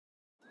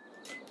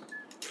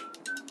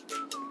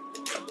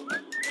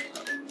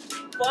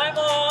Bye,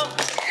 Mom.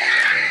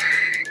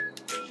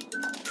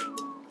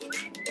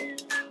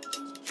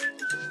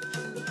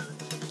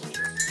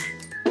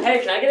 Hey,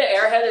 can I get an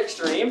Airhead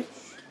Extreme?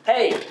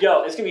 Hey,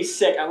 yo, it's gonna be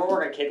sick. I'm gonna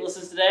work on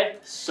kicklesses today.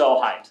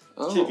 So hyped.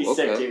 Oh, Should be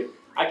okay. sick, dude.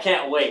 I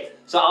can't wait.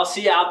 So I'll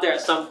see you out there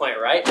at some point,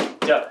 right?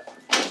 Yo.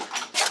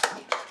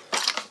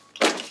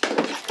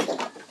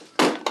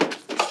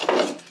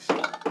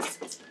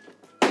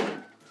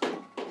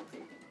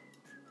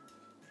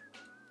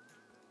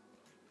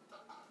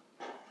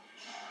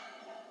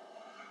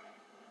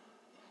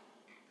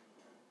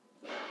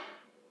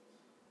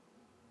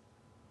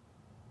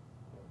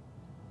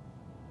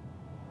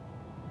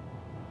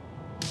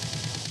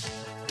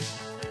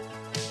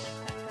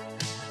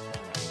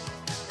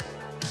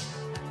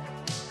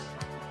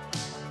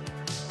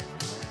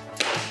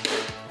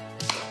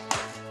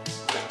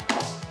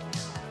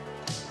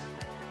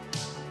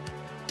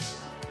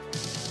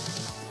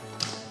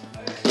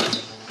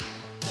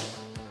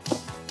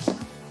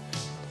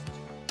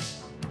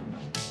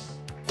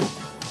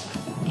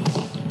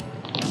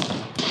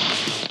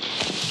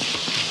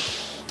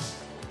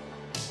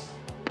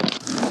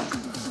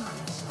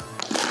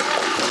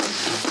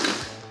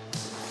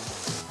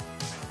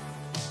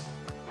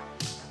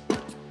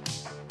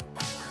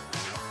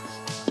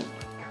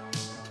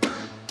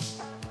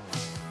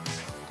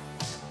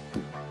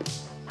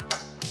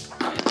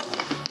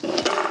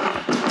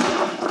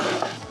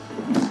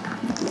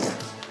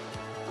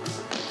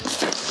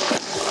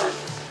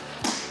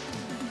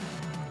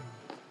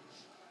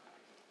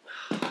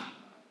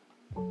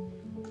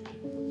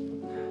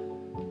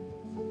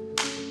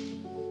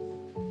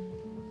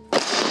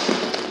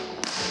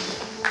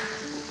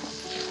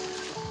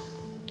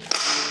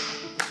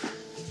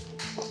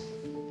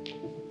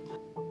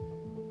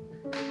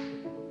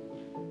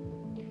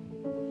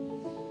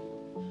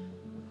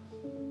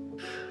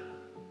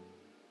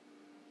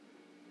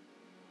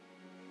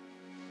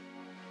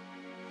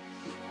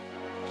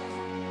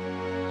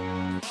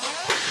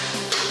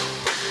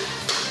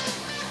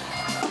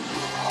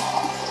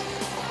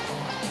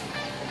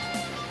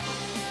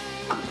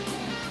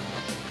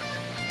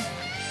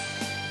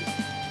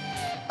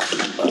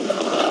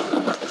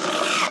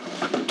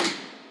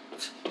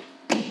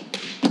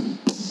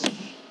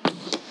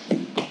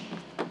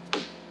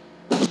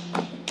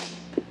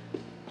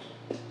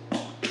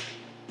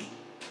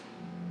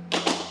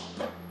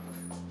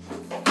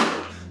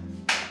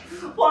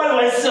 Why do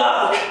I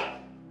suck?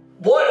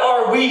 What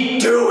are we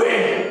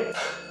doing?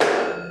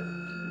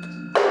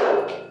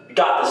 I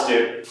got this,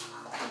 dude.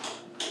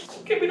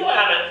 Okay, we don't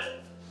have it.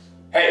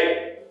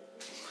 Hey,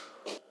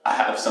 I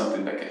have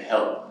something that can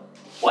help.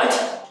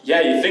 What?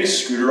 Yeah, you think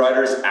scooter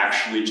riders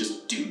actually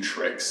just do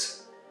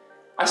tricks?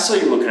 I saw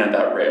you looking at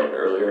that rail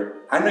earlier.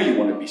 I know you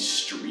want to be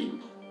street.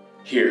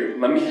 Here,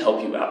 let me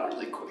help you out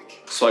really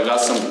quick. So I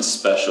got something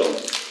special.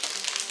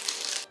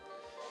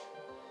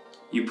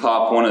 You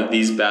pop one of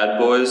these bad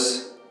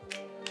boys,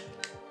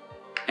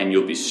 and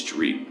you'll be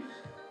street.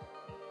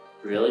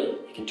 Really?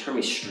 You can turn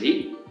me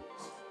street?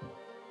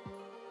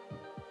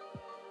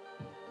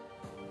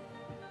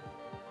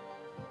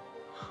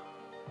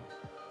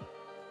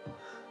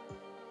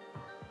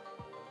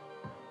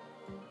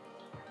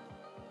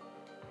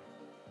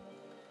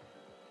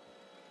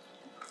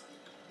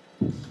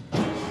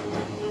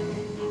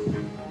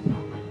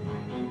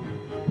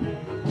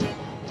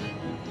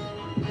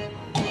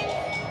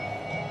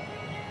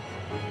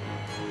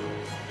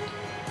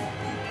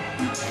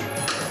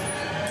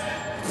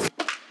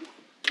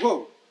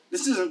 Whoa,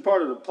 this isn't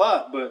part of the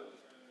plot, but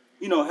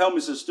you know,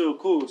 helmets are still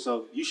cool,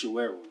 so you should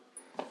wear one.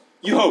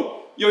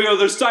 Yo,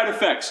 there's side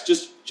effects.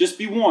 Just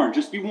be warned,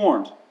 just be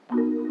warned.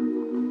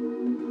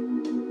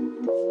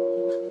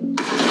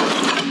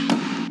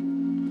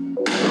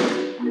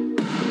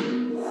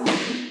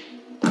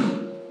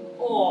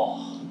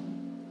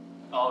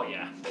 Oh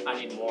yeah, I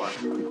need more.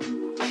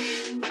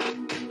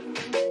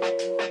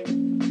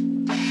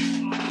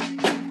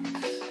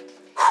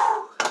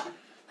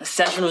 The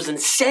session was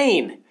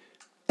insane.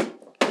 Do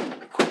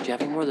you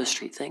have any more of those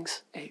street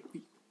things? Hey,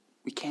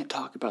 we can't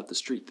talk about the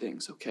street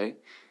things, okay?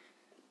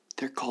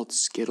 They're called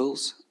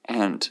Skittles,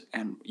 and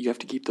you have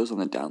to keep those on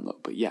the down low.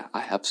 But yeah, I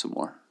have some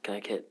more. Can I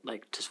get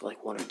just one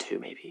or two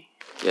maybe?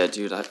 Yeah,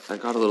 dude, I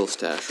got a little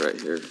stash right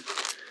here.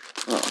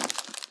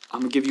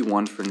 I'm gonna give you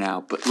one for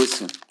now, but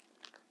listen,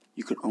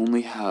 you can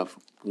only have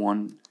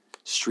one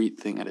street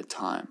thing at a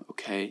time,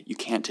 okay? You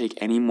can't take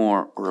any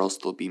more or else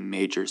there'll be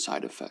major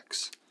side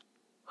effects.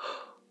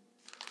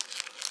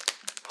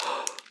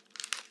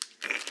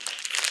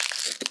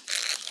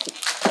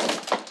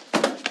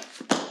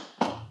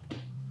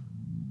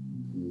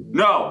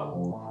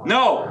 No!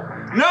 No!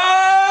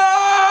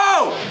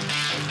 No!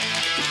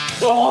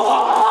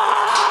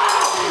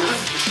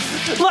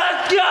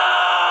 Let's go!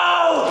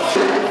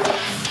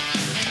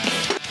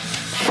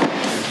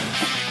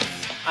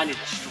 I need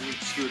a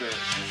street scooter.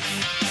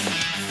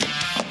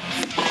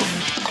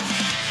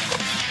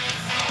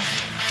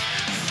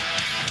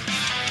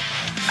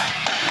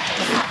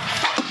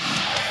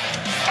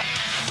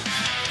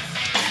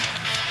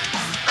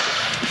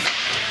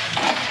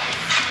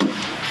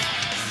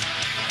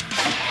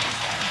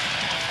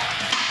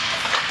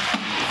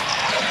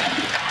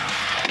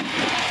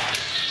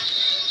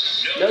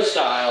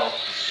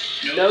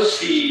 no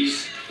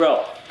skis.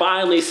 Bro,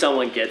 finally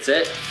someone gets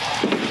it.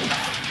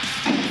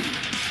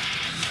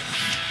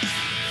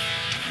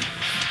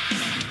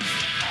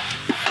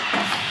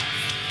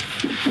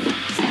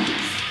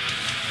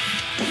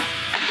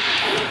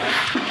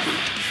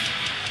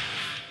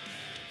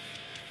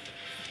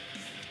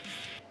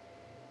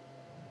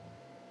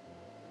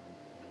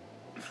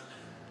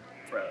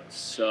 Bro,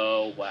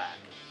 so whack.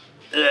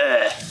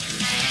 Ugh.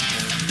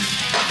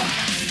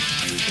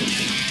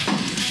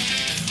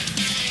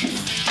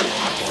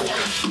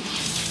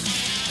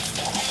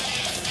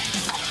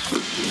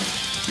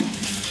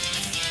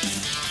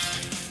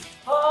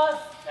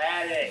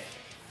 Pathetic.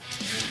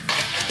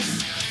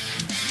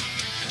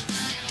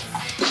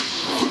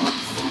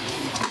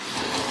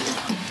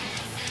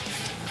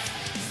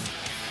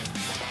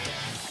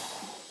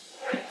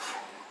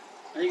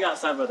 I think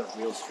outside where the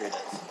real street is.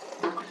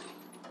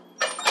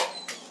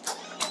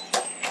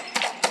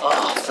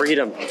 Oh,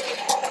 freedom.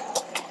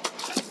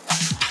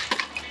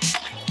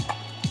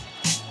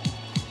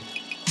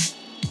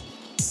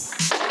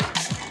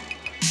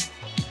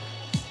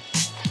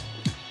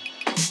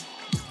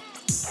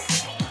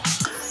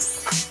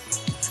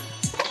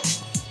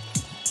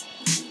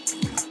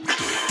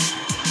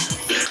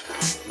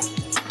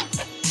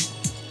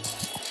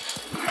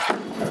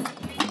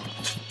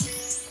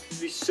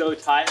 It'd be so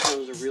tight if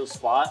it was a real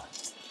spot.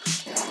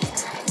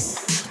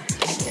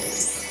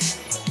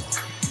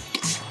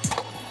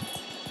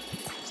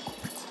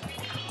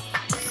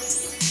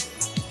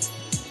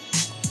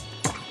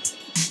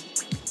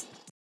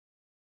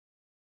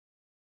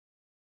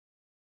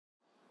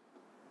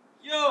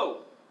 Yo!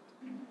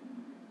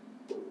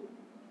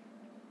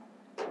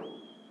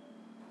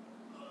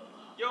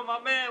 Yo, my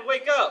man,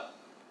 wake up!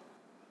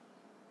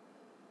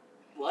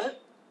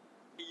 What?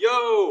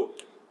 Yo!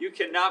 You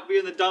cannot be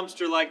in the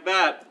dumpster like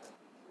that.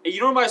 Hey,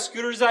 you know where my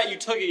scooter's at? You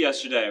took it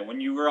yesterday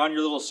when you were on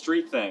your little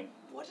street thing.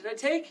 What did I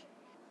take?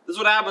 This is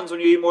what happens when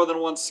you eat more than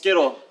one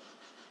Skittle.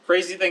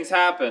 Crazy things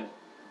happen.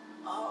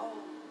 Oh.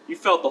 You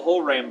felt the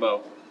whole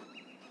rainbow.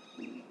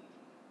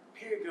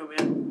 Here you go,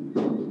 man.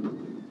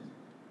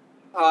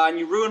 And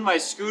you ruined my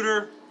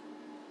scooter.